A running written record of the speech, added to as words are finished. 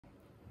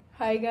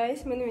Hi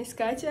guys, my name is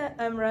Katya,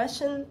 I'm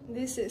Russian.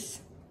 This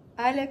is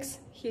Alex,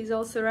 he's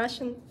also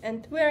Russian,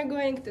 and we are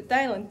going to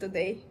Thailand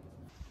today.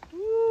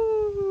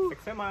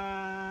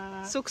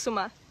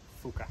 Suksuma.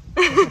 Сука.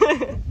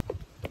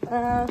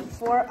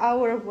 For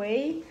our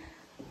way,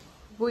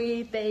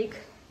 we take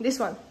this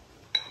one,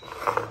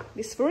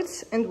 these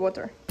fruits and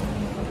water.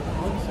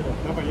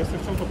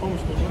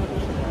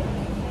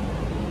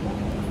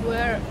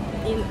 We're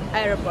in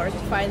airport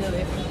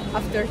finally,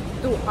 after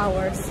 2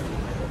 hours.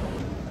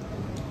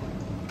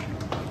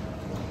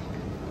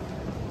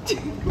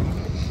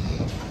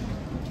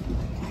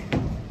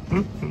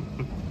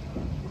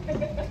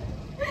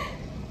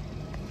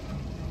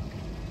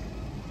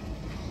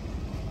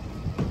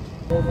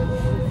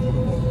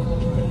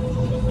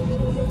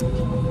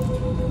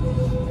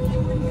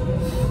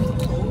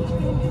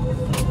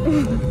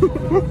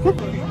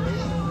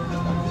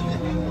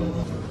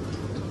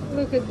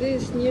 Look at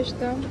this new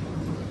stuff.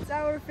 It's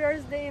our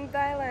first day in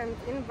Thailand,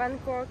 in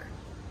Bangkok.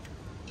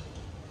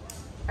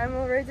 I'm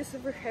already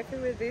super happy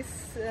with this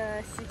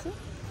city,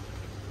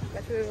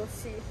 but we will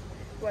see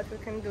what we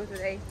can do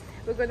today.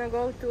 We're gonna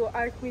go to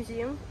art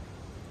museum,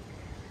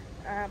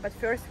 but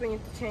first we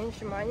need to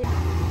change money.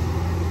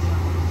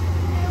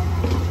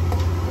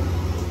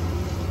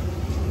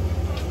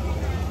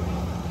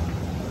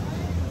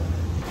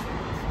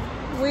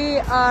 We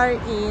are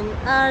in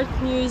art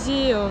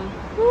museum.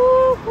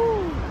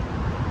 Woohoo!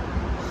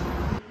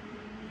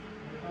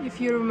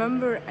 If you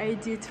remember, I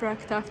did rock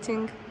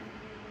tufting,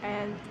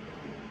 and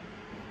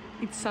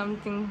it's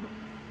something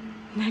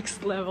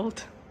next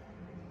leveled.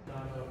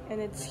 And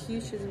it's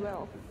huge as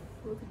well.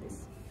 Look at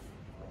this.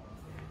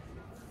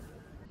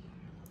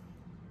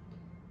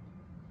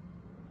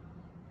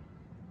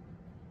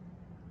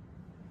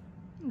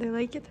 Do you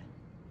like it?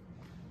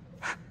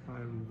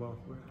 I'm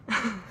baffled.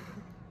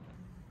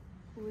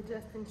 We're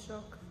just in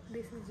shock.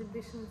 This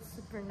exhibition is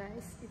super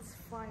nice. It's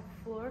 5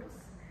 floors,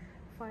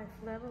 5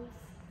 levels,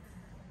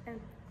 and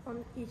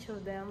on each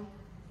of them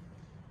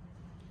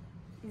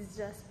is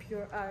just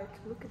pure art.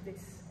 Look at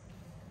this.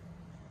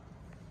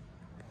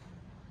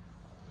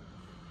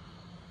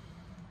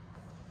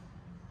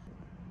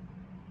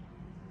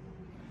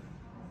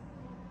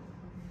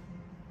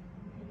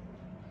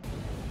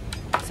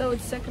 So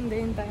it's second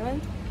day in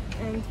Thailand,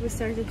 and we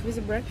started with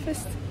a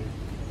breakfast,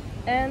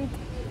 and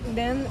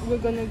then we're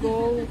gonna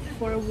go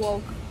for a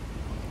walk.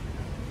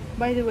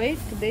 By the way,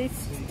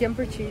 today's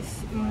temperature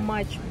is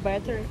much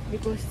better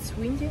because it's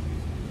windy,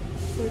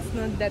 so it's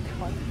not that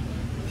hot.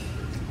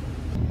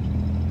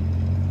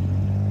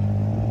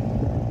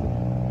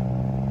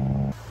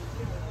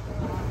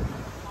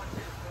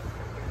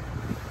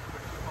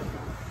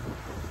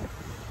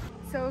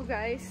 So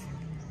guys,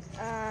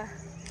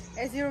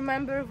 as you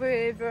remember,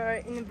 we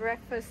were in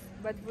breakfast,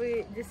 but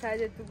we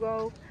decided to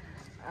go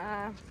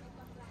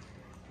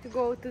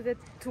to the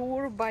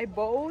tour by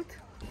boat.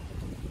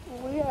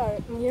 We are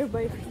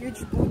nearby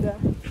huge Buddha.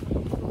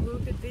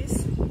 Look at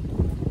this,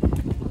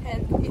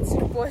 and it's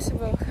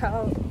impossible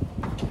how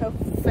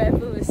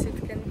fabulous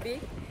it can be.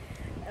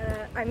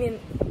 I mean,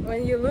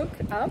 when you look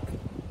up,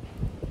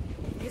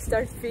 you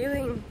start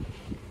feeling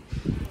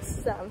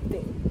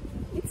something.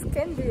 It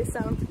can be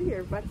sound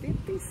weird, but it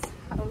is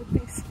how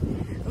it is.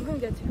 Oh my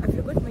god, I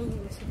forgot my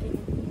English again.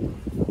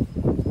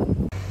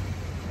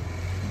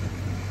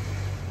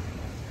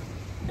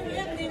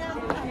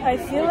 I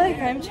feel like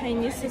I'm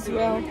Chinese as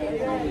well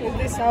with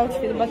this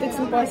outfit, but it's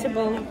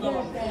impossible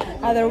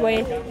other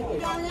way.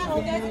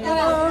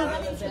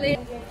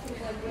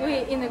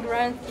 We're in a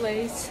grand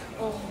place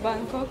of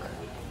Bangkok,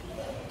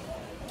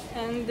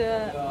 and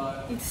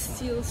it's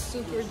still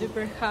super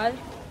duper hot,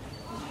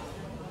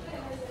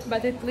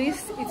 but at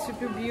least it's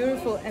super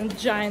beautiful and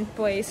giant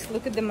place.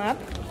 Look at the map,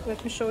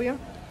 let me show you.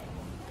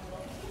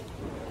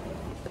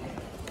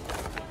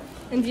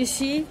 And you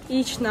see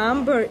each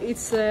number,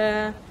 it's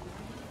a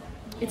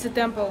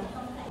temple.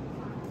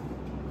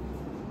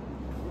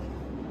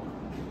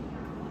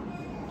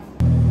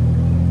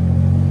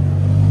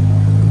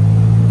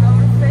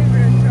 Our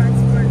favorite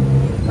transport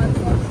in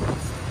Bangkok.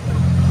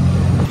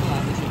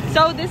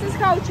 So this is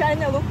how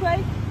China look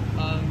like?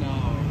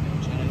 No,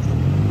 China's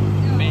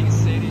the main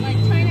city. Like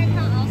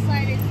Chinatown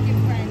outside is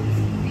different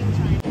in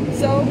China.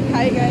 So,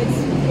 hi guys,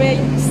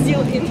 we're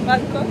still in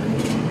Bangkok,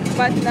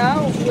 but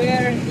now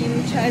we're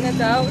in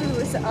Chinatown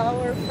with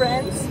our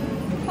friends.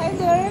 Hi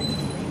there!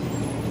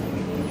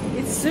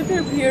 It's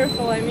super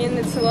beautiful. I mean,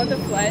 it's a lot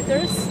of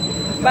lighters,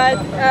 but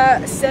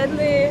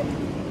sadly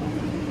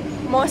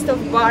most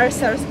of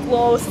bars are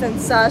closed, and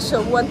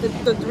Sasha wanted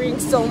to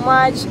drink so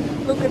much.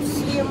 Look at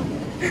him.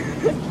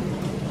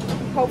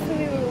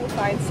 Hopefully we will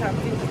find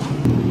something.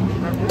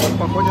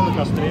 Походим на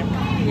костре.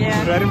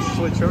 Yeah. Жарим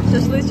шашлычок.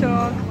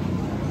 Шашлычок.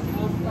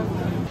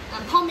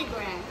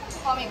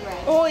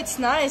 Pomegranate. Oh, it's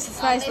nice.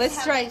 It's nice.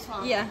 Let's try.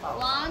 Yeah.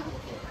 One.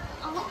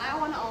 Oh, I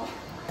want all.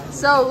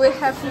 So we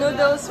have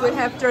noodles, we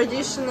have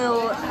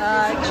traditional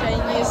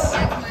Chinese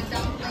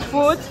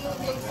food.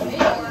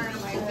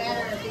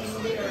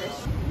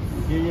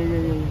 Yeah.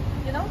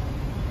 You know?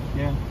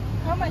 Yeah.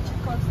 How much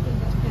it costs to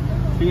this pizza?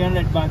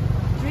 300 baht.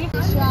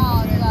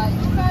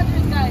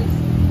 200 guys.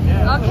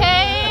 Yeah.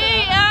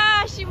 Okay,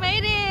 she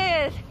made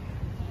it.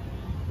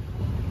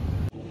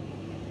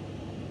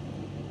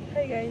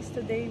 Hi guys,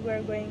 today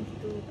we're going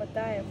to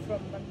Pattaya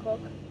from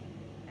Bangkok,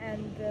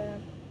 and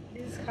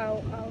this is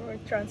how our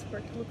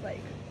transport look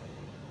like.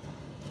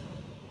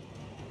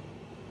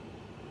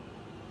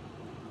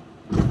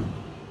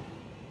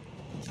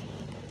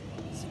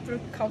 It's a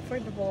pretty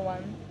comfortable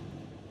one,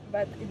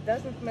 but it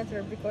doesn't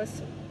matter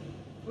because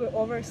we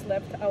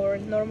overslept our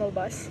normal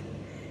bus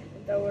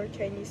and our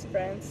Chinese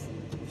friends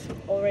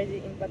already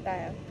in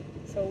Pattaya.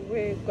 So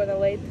we're gonna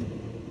late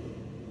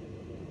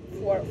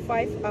for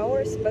 5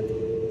 hours, but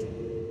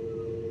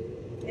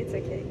it's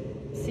okay.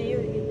 See you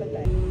in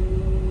Pattaya.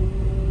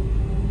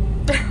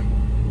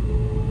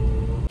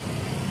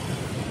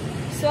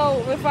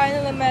 So we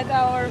finally met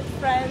our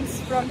friends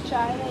from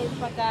China in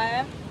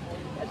Pattaya,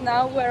 and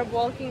now we're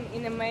walking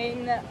in the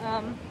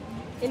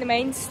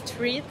main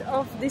street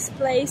of this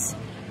place.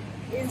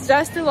 It's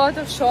just a lot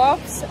of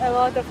shops, a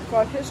lot of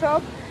coffee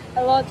shop,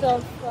 a lot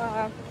of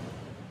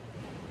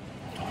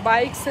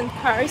bikes and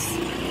cars.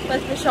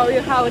 Let me show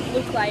you how it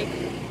looks like.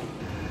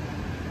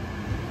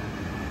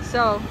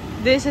 So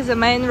this is the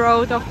main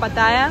road of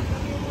Pattaya,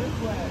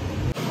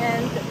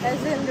 and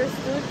as I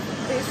understood,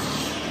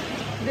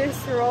 this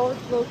road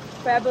looks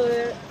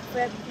fabulous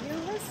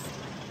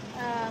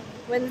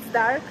when it's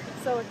dark,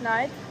 so at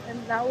night.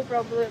 And now we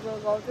probably will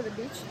go to the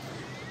beach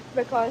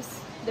because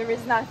there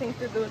is nothing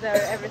to do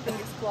there. Everything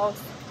is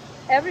closed.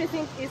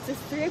 Everything is the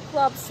strip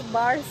clubs,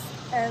 bars,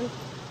 and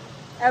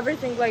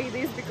everything like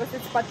this because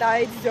it's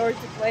Pattaya, it's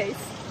dirty place.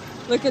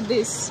 Look at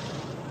this.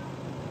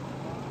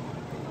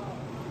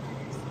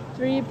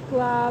 Strip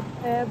club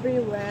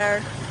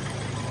everywhere.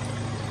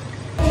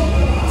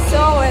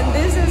 So, and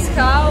this is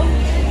how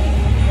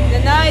the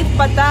night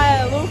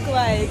Pattaya look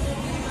like.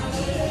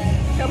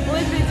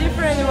 Completely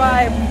different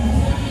vibe.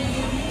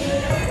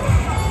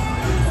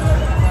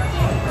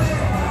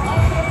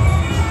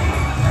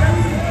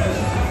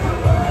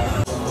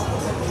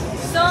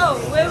 So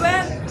we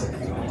went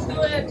to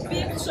a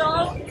big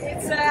show.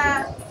 It's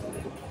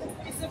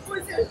a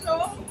food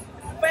show,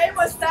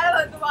 famous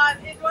Thailand one.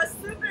 It was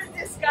super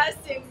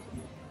disgusting,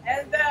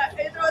 and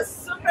it was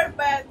super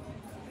bad.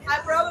 I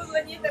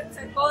probably need a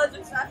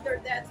psychologist after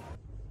that.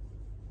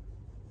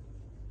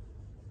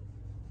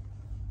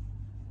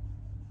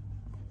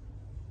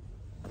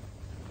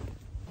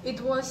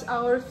 It was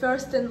our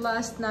first and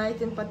last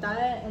night in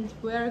Pattaya, and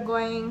we're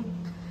going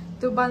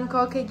to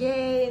Bangkok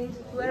again.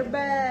 We're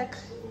back.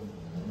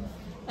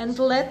 And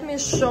let me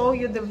show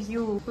you the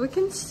view. We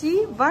can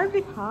see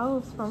Barbie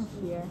house from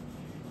here.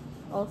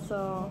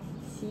 Also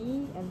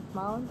sea and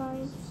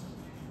mountains.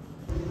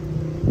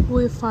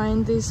 We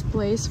find this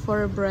place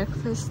for a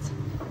breakfast,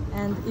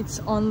 and it's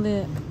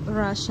only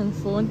Russian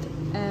food,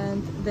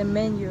 and the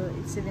menu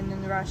it's even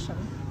in Russian.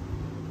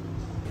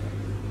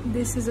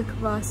 This is a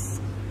kvass.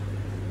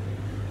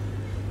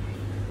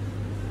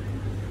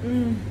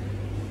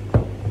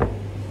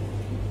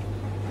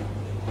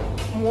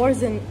 More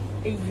than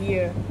a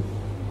year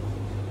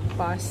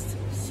passed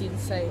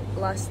since I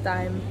last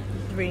time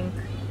drink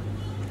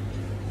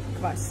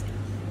kvass.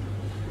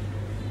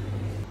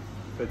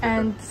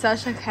 And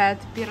Sasha had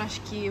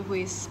pirashki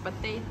with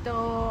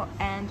potato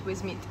and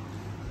with meat.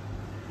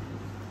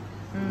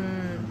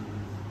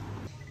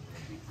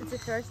 It's the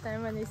first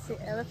time when we see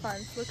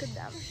elephants. Look at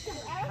them.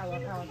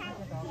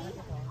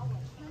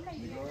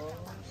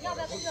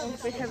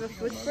 We have a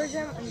food for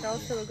them, and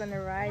also we're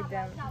gonna ride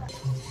them.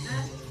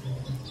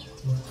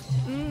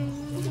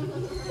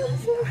 I'm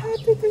so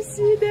happy to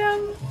see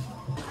them.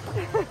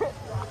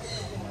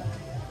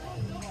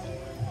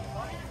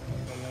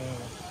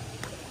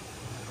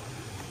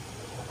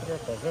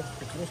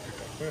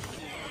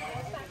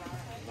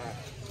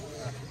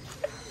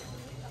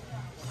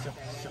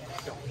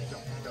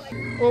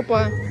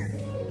 Опа!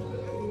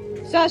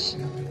 Саш!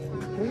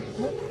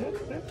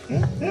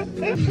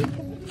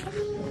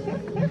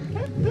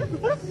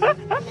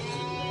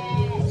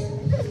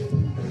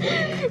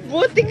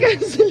 Вот и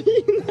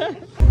козлина!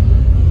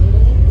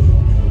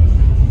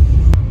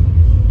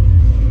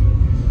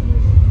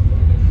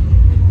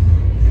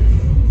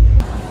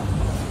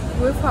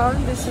 We found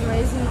this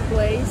amazing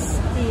place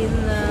in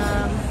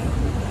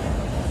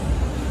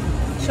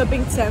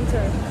shopping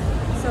center.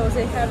 So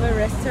they have a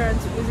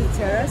restaurant with a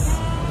terrace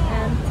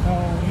and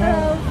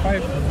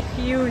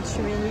huge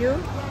menu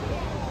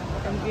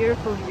and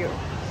beautiful view.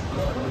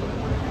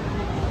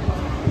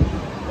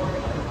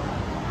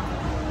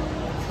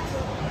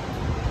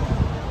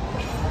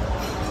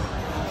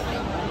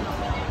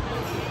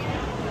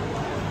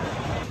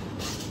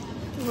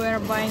 We're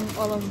buying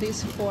all of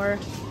this for.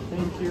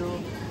 Thank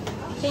you.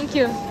 Thank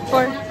you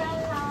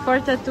for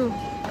tattoo.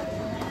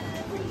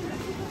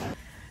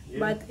 Yeah.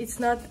 But it's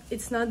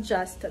not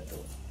just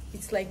tattoo.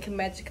 It's like a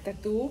magic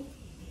tattoo,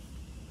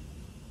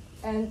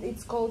 and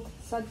it's called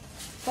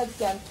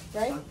sakyant,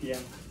 right?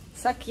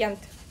 Sakyant.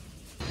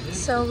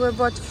 So we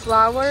bought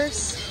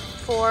flowers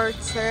for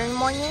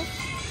ceremony,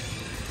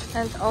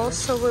 and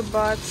also we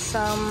bought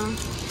some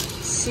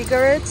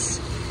cigarettes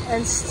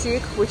and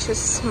stick, which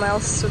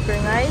smells super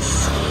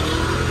nice,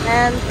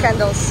 and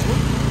candles.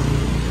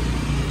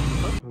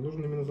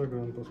 Нужен именно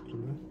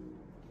загранпаспорт, да?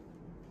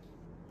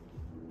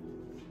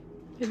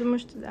 Я думаю,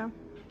 что да.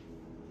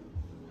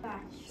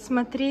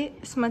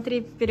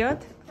 Смотри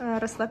вперед,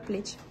 расслабь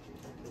плечи.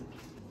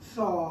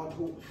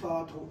 Саду,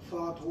 саду,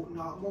 саду,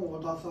 намо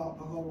тасса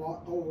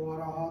бхагавато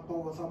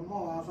арахато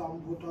самма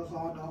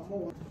самбуддасса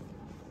намо.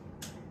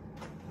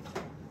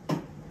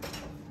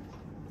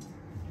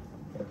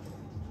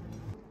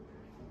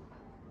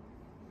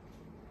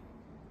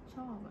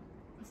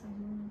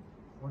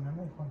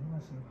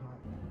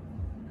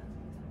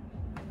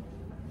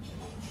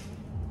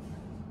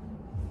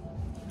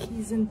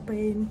 He's in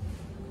pain.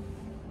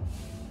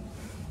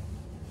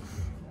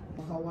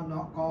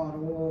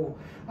 Savanakaro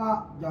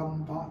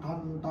ayam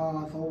patanta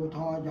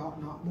sotaya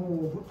namo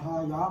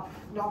buddhaya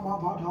nama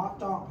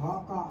bhatha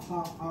bhaka sa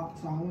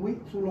sangvi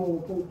sulo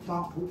puksa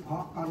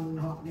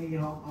pupakanha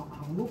neha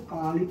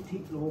ahamukalithi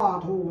lo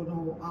atho no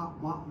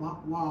ma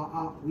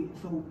wa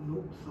visu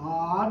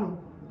nuksanu.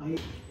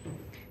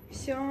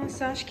 Все,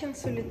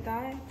 Сашкинс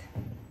улетает.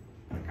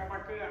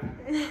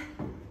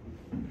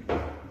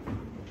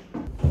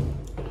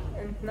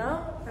 And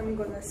now I'm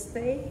gonna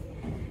stay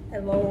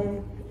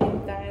alone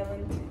in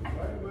Thailand.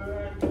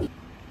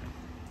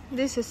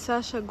 This is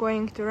Sasha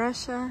going to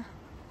Russia,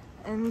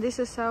 and this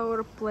is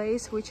our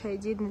place which I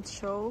didn't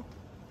show.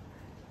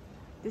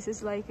 This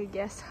is like a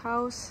guest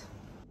house.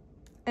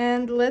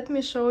 And let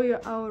me show you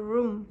our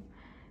room.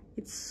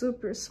 It's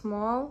super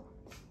small,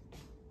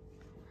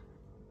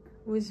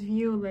 with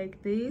view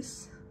like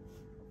this,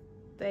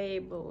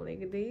 table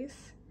like this,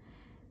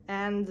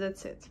 and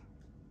that's it.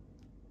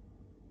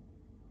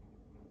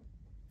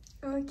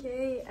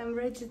 Okay, I'm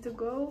ready to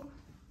go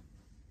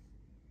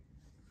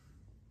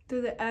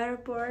to the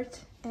airport,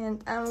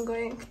 and I'm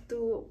going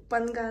to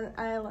Pangan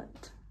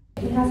Island.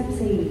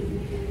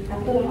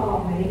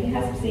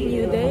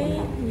 New day,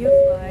 new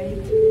flight.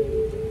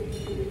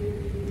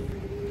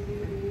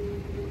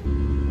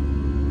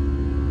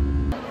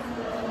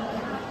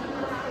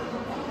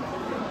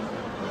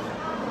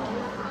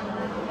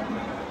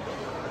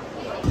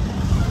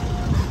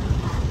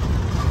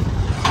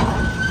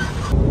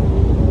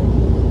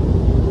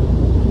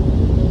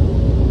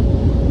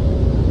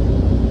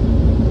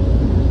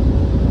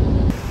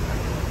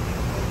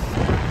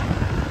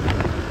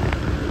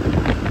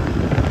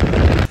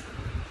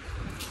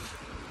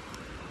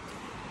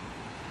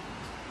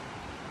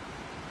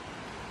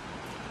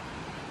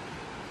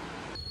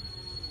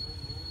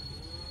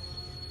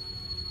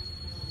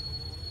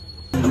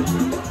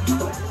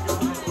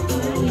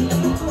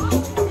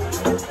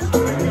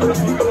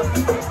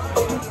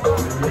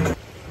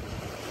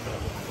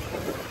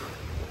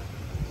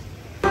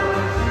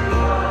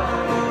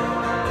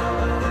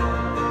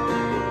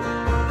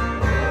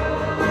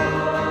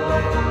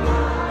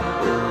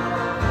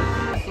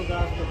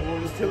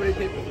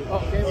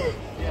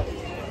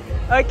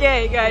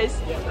 Okay, guys.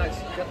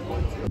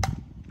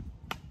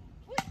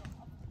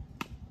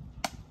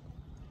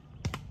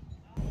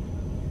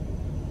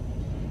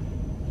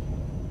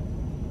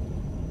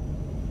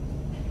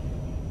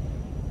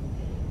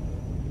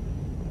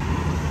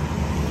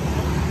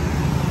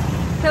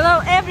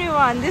 Hello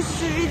everyone, this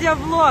is a video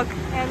vlog,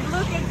 and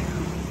look at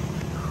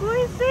who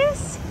is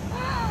this?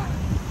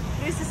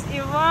 This is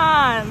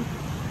Ivan.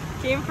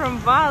 Came from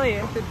Bali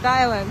to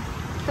Thailand.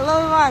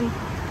 Hello Ivan.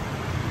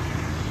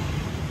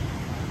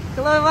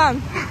 Hello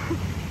Ivan.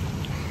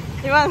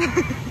 Ivan.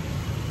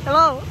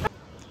 Hello.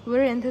 We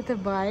rented a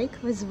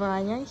bike with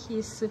Vanya. He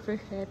is super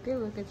happy.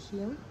 Look at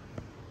him.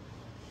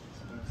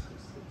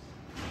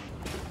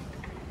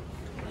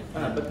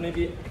 But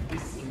maybe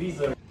this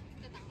visa.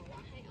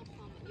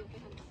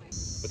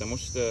 Потому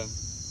что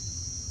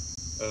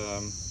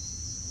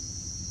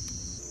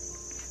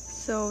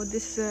So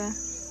this is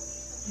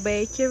a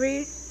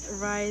bakery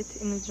right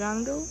in the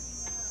jungle.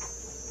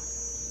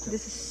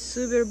 This is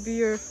super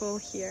beautiful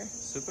here.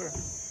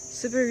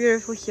 Super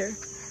beautiful here.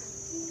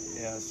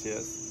 Yes,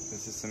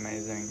 this is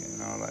amazing, you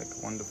know, like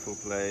wonderful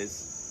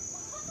place,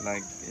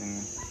 like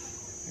in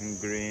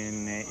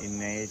green, in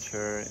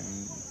nature.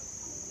 And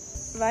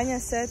Vanya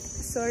said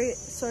sorry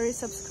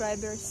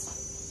subscribers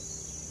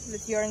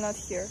that you are not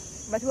here,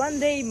 but one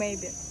day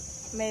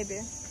maybe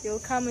you'll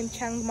come in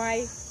Chiang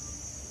Mai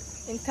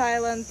in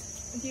Thailand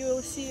and you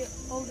will see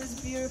all this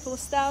beautiful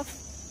stuff.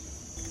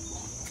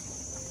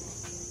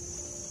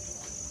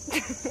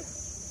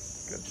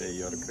 good day,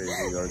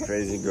 you're a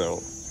crazy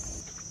girl.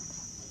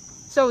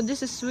 So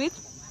this is sweet,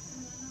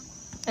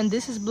 and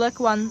this is black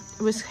one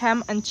with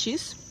ham and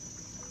cheese.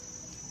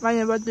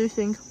 Vanya, what do you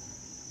think?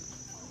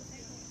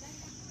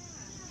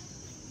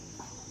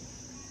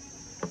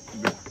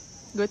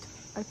 Good.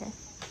 Okay.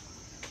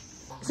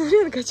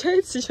 Смотри, он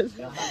качается сейчас.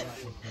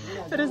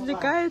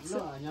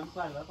 Развлекается.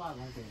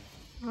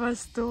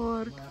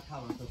 Восторг.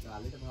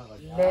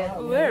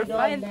 Where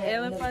find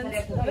elephants?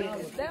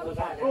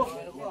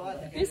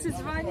 This is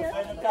Vanya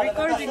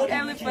recording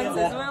elephants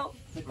as well.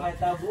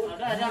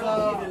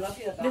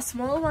 The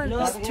small one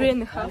is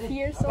 3.5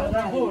 years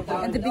old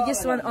and the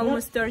biggest one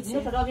almost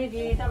 30.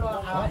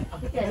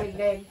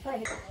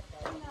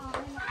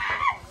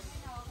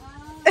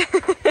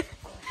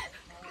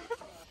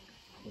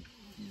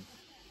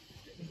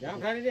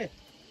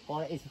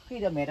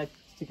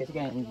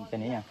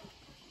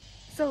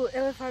 So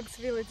Elephants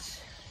Village,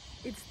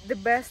 it's the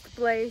best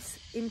place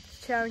in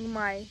Chiang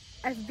Mai.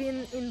 I've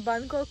been in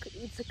Bangkok.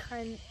 It's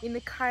in a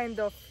kind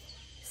of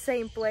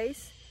same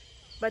place,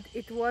 but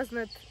it was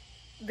not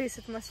this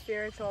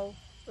atmosphere at all.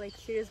 Like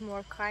here is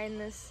more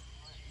kindness.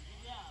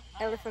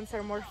 Elephants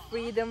are more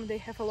freedom. They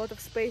have a lot of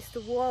space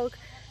to walk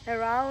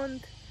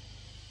around,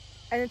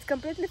 and it's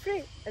completely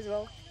free as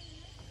well.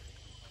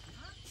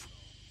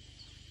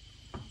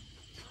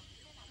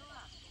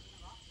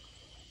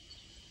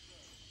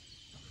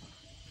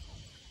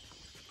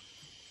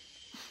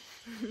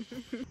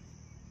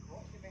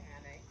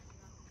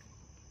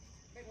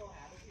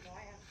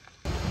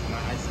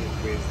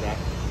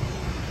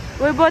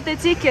 We bought a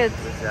ticket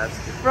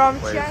from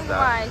Chiang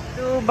Mai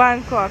to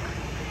Bangkok.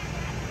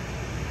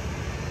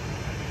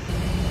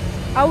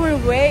 Our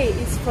way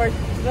is for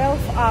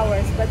 12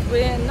 hours, but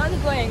we're not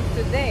going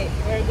today.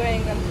 We're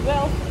going on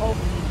 12th of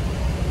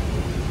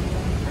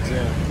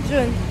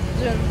June.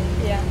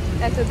 Yeah.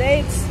 And today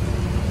it's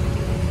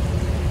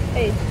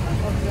 8th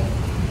of June.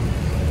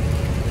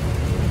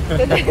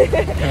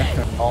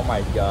 Oh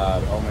my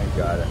god, oh my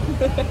god.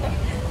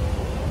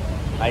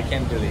 I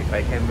can't believe.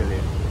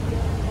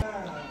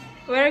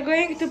 We're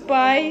going to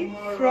Pai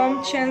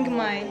from Chiang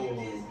Mai.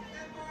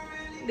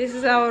 This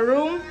is our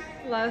room.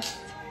 Last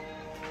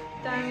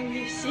time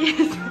you see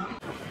it.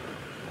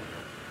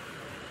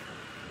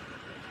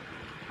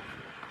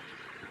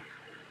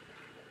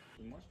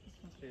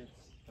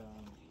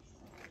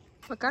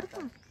 По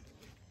картам?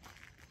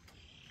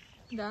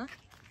 Да.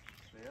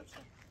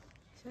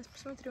 Сейчас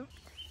посмотрю.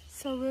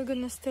 So we're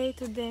gonna stay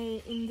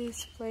today in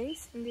this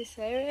place, in this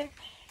area.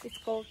 It's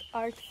called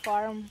Art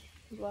Farm,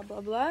 blah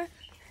blah blah.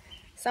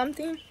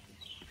 Something.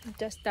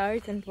 Just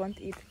start and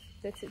won't eat.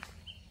 That's it.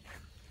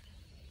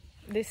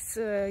 This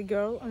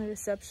girl on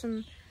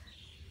reception,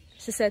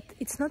 she said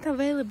it's not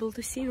available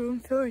to see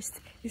room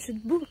first. You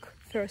should book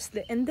first,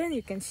 and then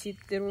you can see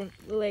the room.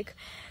 Like,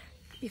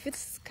 if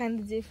it's kind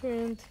of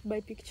different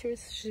by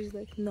pictures, she's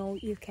like, no,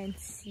 you can't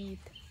see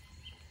it.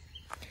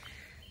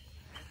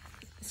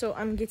 So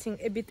I'm getting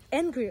a bit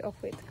angry of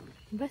it,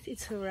 but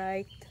it's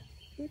alright.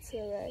 It's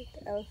alright.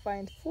 I'll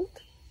find food,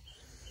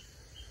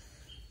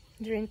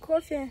 drink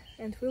coffee,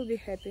 and we'll be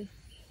happy.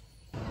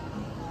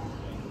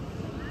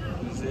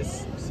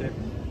 Здесь все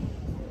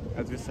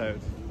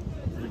отвисают.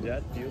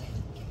 Едят, пьют.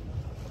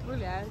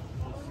 Гуляют.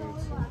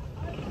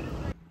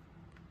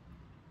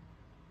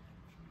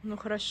 Ну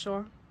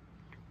хорошо.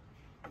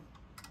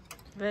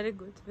 Very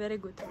good, very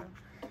good.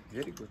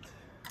 Very good.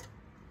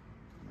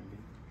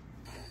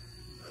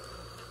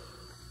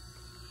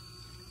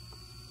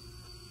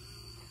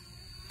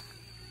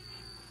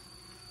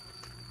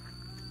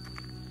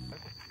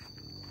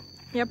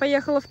 Я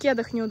поехала в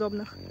кедах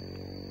неудобных.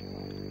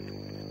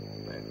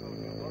 Поехала в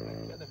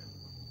неудобных кедах?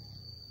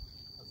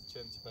 А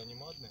зачем? Типа они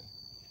модные?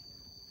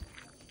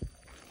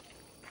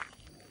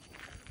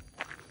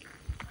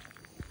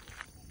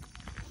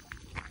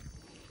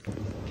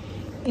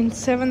 In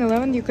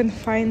 7-Eleven you can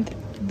find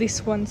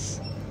these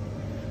ones.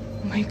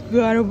 Oh my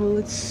god, well,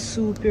 it's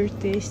super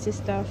tasty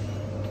stuff.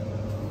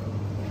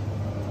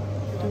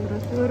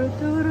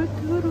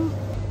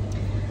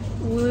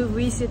 We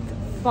visit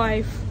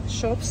 5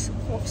 shops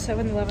of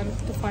 7-Eleven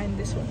to find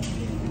this one,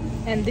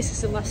 and this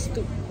is the last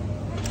 2.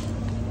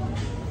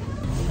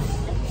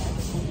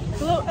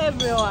 Hello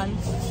everyone,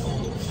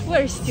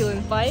 we're still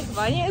in Pai.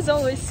 Vanya is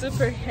always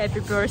super happy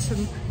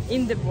person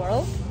in the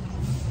world,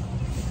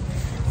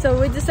 so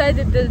we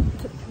decided that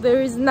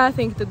there is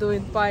nothing to do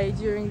in Pai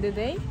during the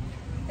day,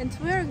 and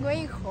we're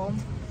going home,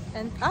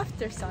 and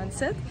after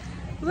sunset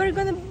we're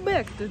gonna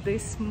back to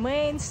this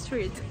main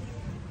street.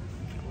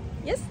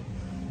 Yes?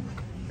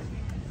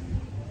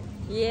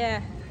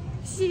 Yeah,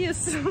 see you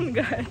soon,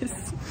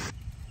 guys.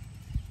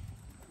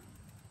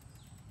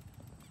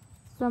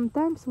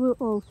 Sometimes we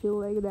all feel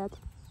like that.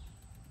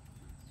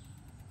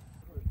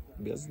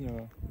 Без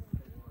него.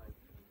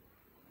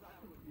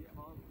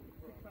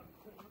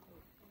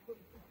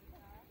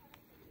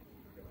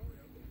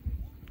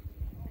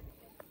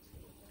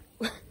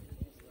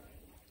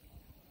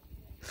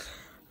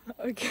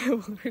 Okay,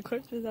 we'll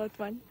record without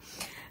one.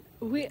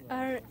 We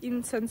are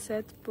in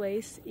sunset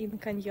place in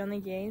Canyon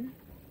again.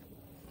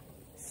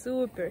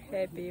 Super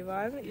happy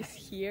Ivan is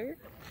here.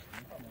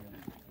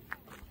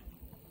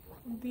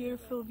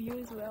 Beautiful view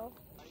as well.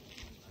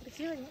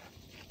 Красиво, нет?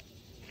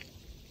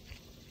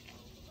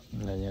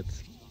 Да нет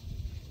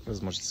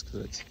возможности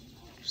сказать,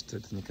 что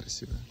это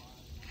некрасиво.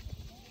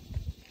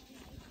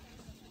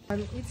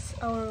 It's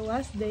our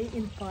last day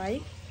in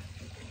Pai.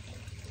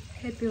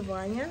 Happy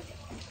Vanya.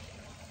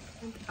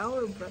 and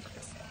our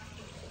breakfast.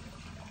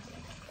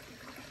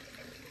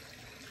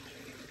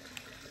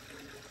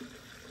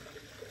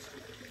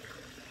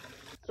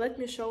 Let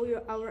me show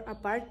you our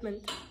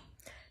apartment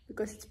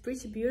because it's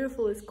pretty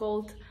beautiful. It's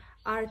called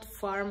Art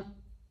Farm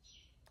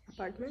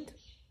apartment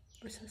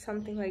or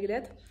something like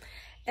that.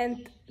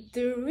 And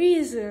the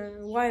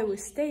reason why we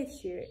stayed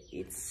here,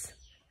 it's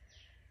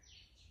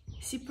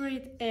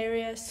separate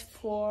areas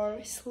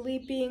for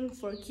sleeping,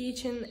 for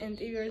kitchen, and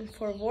even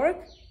for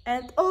work.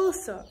 And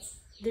also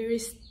there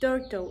is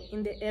turtle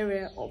in the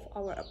area of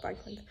our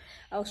apartment.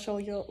 I'll show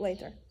you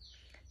later.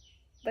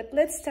 But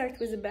let's start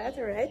with the bed,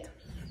 right?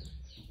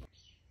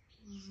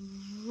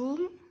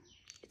 Room.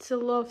 It's a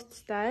loft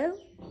style.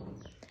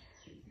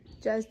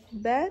 Just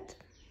bed,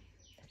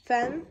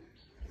 fan,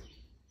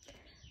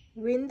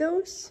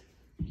 windows,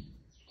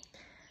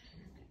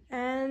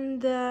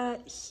 and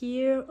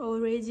here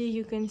already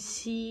you can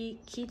see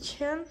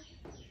kitchen,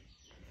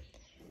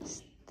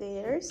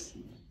 stairs,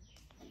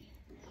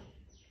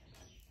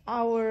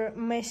 our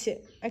messy,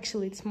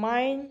 actually it's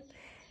mine,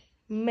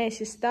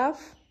 messy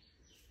stuff,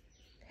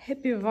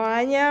 Happy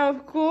Vanya,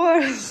 of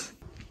course.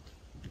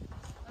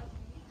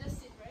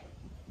 Just sit, right?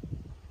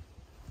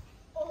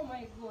 Oh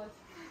my god.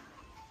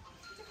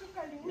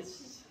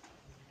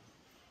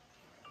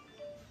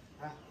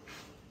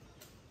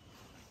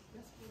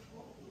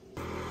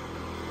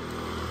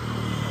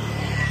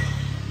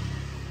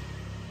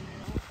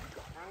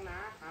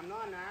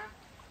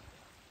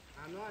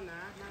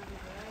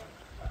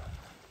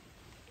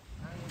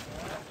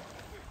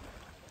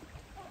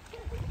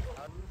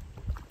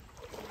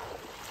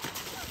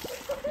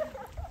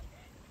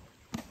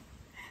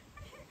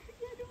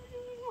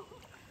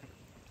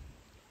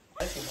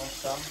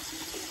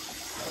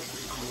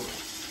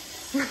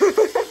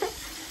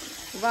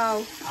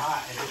 Wow.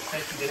 Ah, and it's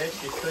taking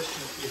directly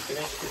pushing, it's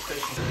directly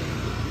pushing.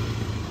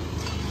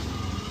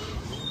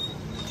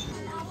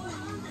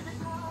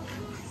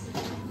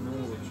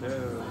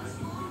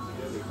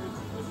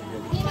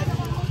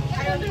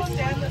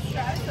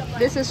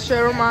 This is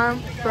shawarma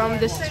from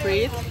the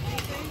street.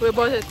 We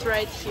bought it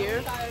right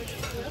here.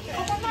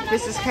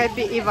 This is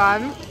Happy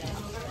Ivan.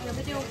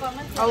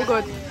 All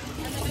good.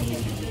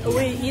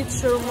 We eat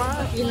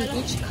shawarma in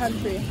each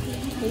country.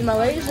 In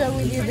Malaysia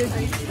we did it,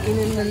 in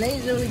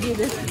Indonesia we did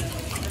it,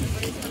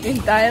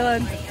 in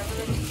Thailand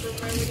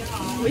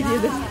we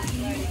did it.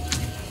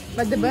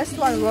 But the best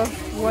one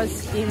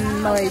was in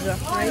Malaysia,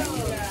 right?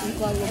 In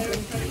Kuala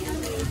Lumpur.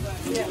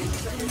 Yeah.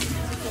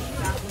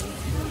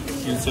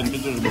 In St.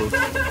 Petersburg.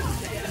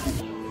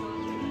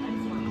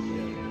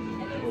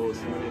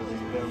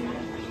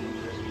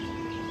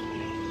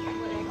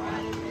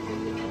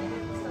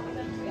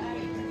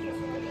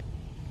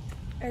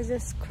 I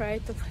just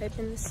cried of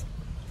happiness,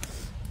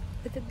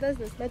 but it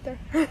doesn't matter.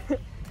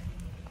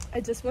 I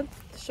just wanted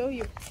to show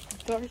you the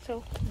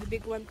turtle, the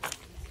big one.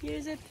 Here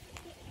is it.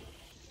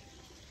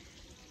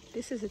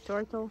 This is a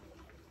turtle.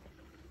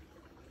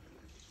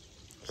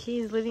 He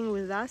is living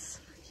with us.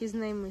 His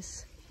name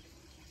is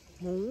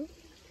Moo.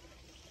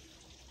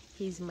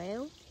 He's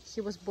male.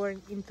 He was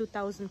born in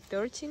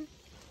 2013.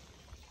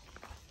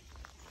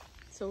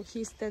 So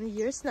he's 10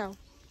 years now.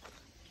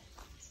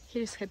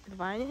 Here's Happy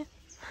Vanya,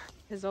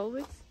 as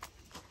always.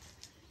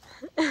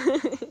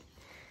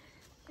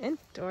 And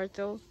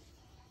turtle.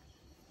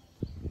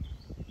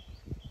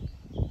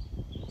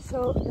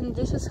 So, and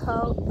this is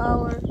how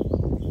our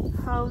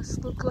house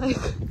look like.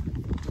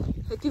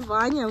 Happy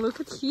Vanya, look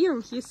at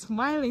him, he's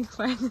smiling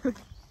finally.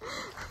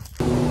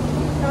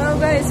 Hello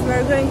guys,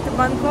 we're going to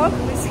Bangkok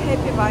with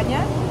Happy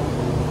Vanya.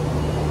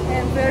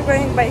 And we're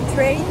going by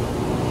train.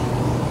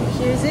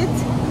 Here's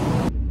it.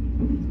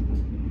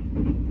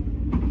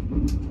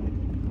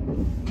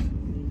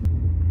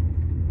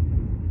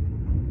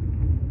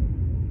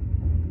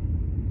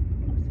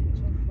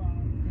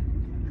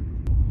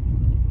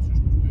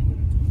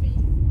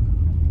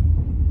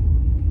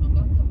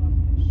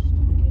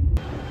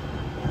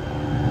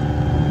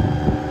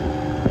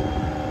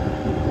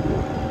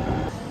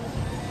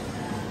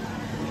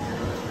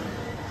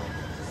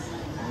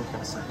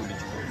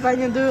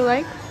 Vanya, do you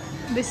like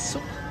this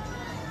soup?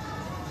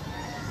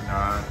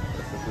 Да,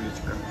 это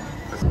куличка.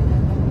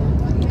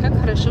 Как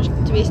хорошо, что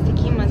у тебя есть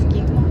такие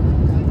мозги.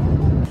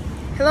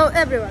 Hello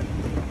everyone!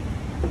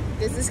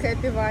 This is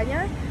Happy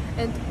Vanya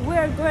and we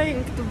are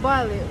going to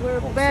Bali.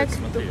 We're back to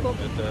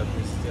Это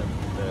президент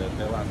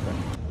Таиланда.